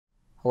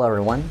Hello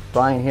everyone,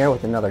 Brian here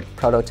with another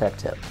Proto Tech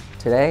Tip.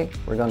 Today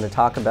we're going to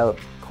talk about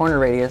corner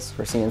radius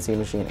for CNC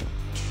machining.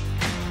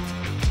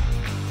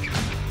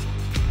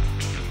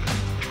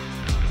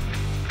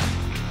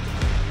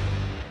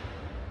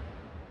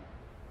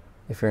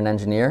 If you're an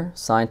engineer,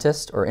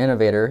 scientist, or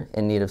innovator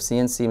in need of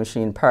CNC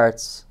machined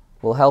parts,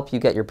 we'll help you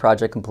get your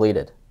project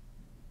completed.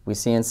 We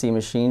CNC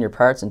machine your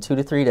parts in 2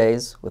 to 3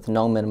 days with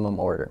no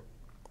minimum order.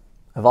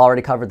 I've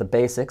already covered the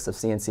basics of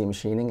CNC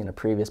machining in a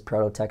previous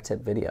Proto Tech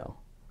Tip video.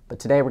 But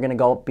today we're going to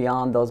go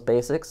beyond those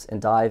basics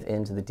and dive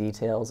into the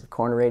details of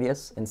corner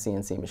radius in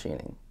CNC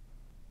machining.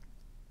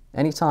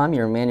 Anytime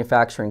you're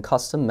manufacturing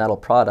custom metal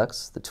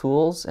products, the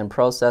tools and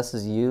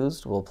processes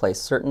used will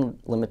place certain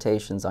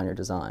limitations on your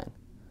design.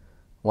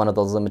 One of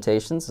those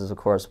limitations is, of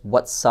course,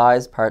 what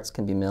size parts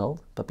can be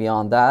milled, but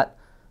beyond that,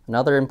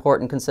 another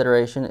important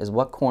consideration is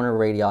what corner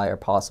radii are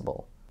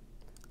possible.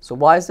 So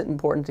why is it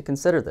important to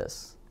consider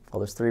this?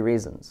 Well, there's 3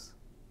 reasons.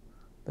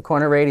 The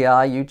corner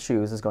radii you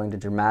choose is going to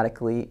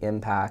dramatically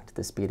impact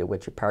the speed at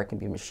which your part can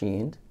be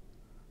machined,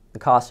 the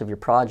cost of your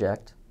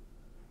project,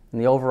 and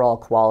the overall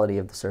quality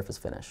of the surface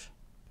finish.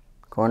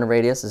 Corner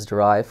radius is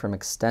derived from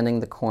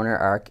extending the corner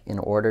arc in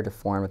order to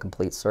form a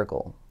complete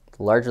circle.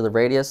 The larger the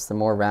radius, the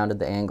more rounded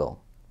the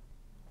angle.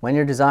 When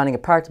you're designing a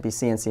part to be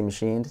CNC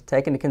machined,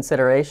 take into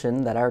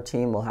consideration that our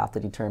team will have to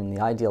determine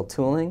the ideal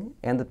tooling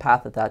and the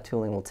path that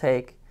tooling will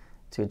take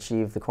to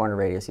achieve the corner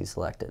radius you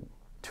selected.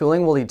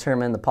 Tooling will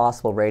determine the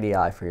possible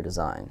radii for your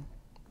design.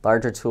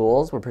 Larger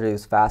tools will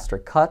produce faster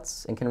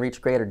cuts and can reach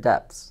greater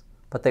depths,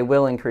 but they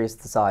will increase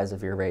the size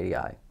of your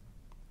radii.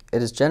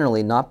 It is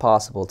generally not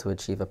possible to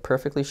achieve a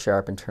perfectly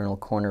sharp internal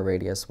corner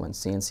radius when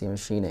CNC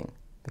machining,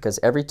 because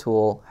every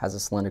tool has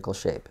a cylindrical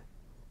shape.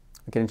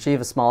 We can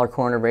achieve a smaller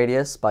corner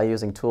radius by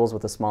using tools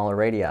with a smaller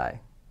radii.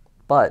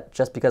 But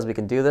just because we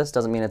can do this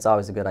doesn't mean it's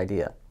always a good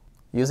idea.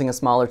 Using a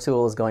smaller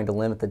tool is going to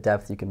limit the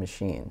depth you can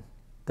machine.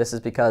 This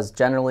is because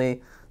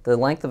generally the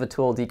length of a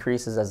tool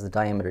decreases as the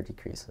diameter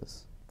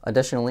decreases.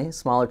 Additionally,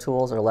 smaller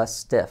tools are less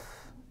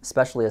stiff,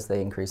 especially as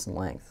they increase in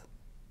length.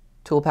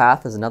 Tool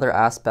path is another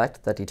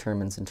aspect that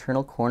determines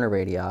internal corner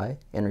radii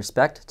in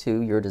respect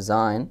to your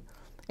design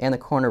and the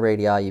corner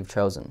radii you've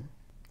chosen.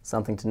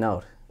 Something to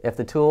note, if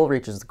the tool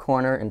reaches the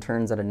corner and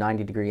turns at a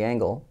 90-degree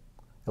angle,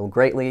 it will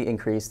greatly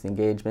increase the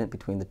engagement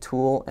between the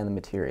tool and the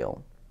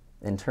material.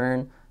 In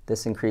turn,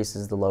 this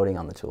increases the loading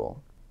on the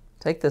tool.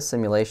 Take this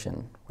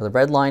simulation, where the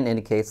red line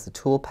indicates the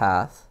tool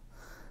path,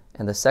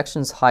 and the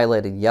sections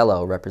highlighted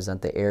yellow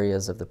represent the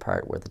areas of the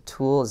part where the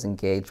tool is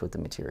engaged with the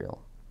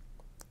material.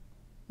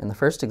 In the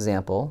first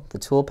example, the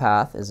tool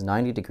path is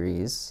 90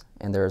 degrees,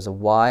 and there is a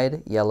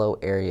wide yellow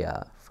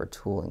area for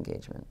tool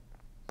engagement.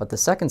 But the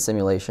second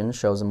simulation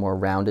shows a more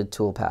rounded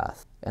tool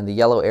path, and the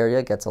yellow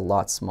area gets a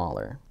lot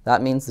smaller.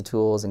 That means the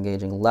tool is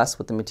engaging less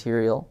with the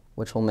material,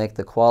 which will make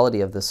the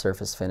quality of the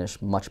surface finish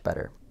much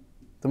better.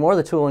 The more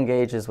the tool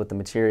engages with the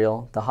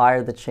material, the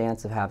higher the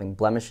chance of having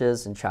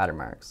blemishes and chatter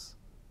marks.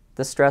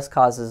 This stress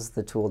causes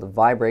the tool to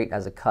vibrate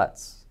as it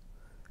cuts,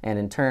 and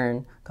in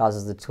turn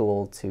causes the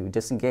tool to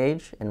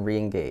disengage and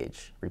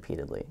re-engage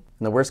repeatedly.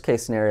 In the worst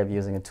case scenario of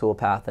using a tool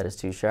path that is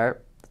too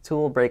sharp, the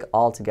tool will break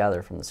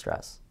altogether from the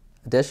stress.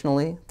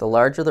 Additionally, the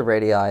larger the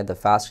radii, the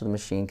faster the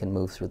machine can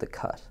move through the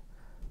cut,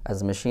 as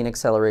the machine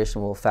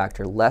acceleration will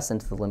factor less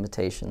into the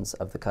limitations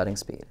of the cutting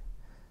speed,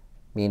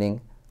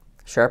 meaning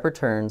sharper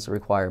turns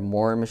require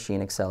more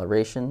machine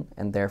acceleration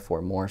and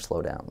therefore more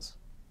slowdowns.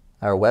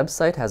 Our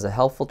website has a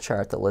helpful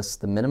chart that lists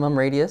the minimum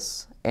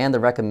radius and the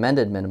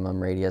recommended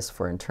minimum radius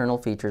for internal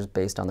features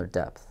based on their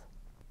depth.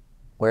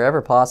 Wherever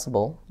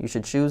possible, you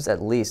should choose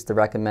at least the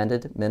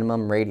recommended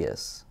minimum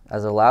radius,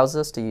 as it allows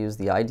us to use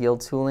the ideal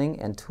tooling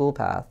and tool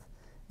path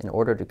in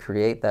order to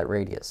create that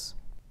radius.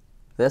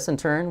 This in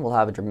turn will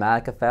have a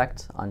dramatic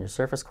effect on your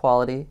surface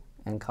quality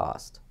and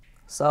cost.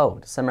 So,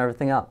 to sum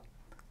everything up,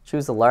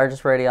 choose the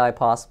largest radii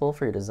possible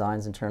for your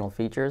design's internal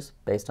features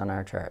based on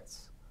our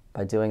charts.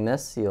 By doing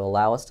this, you'll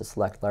allow us to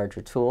select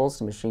larger tools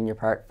to machine your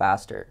part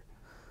faster.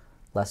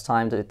 Less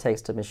time it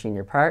takes to machine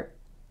your part,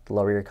 the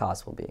lower your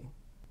cost will be.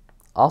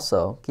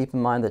 Also, keep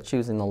in mind that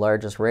choosing the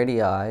largest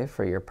radii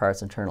for your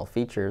part's internal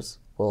features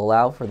will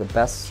allow for the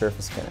best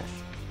surface finish.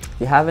 If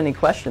you have any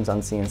questions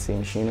on CNC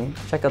machining,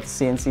 check out the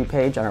CNC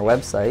page on our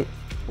website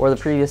or the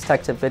previous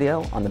tech tip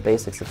video on the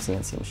basics of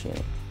CNC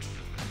machining.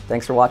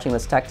 Thanks for watching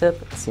this tech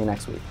tip, and see you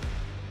next week.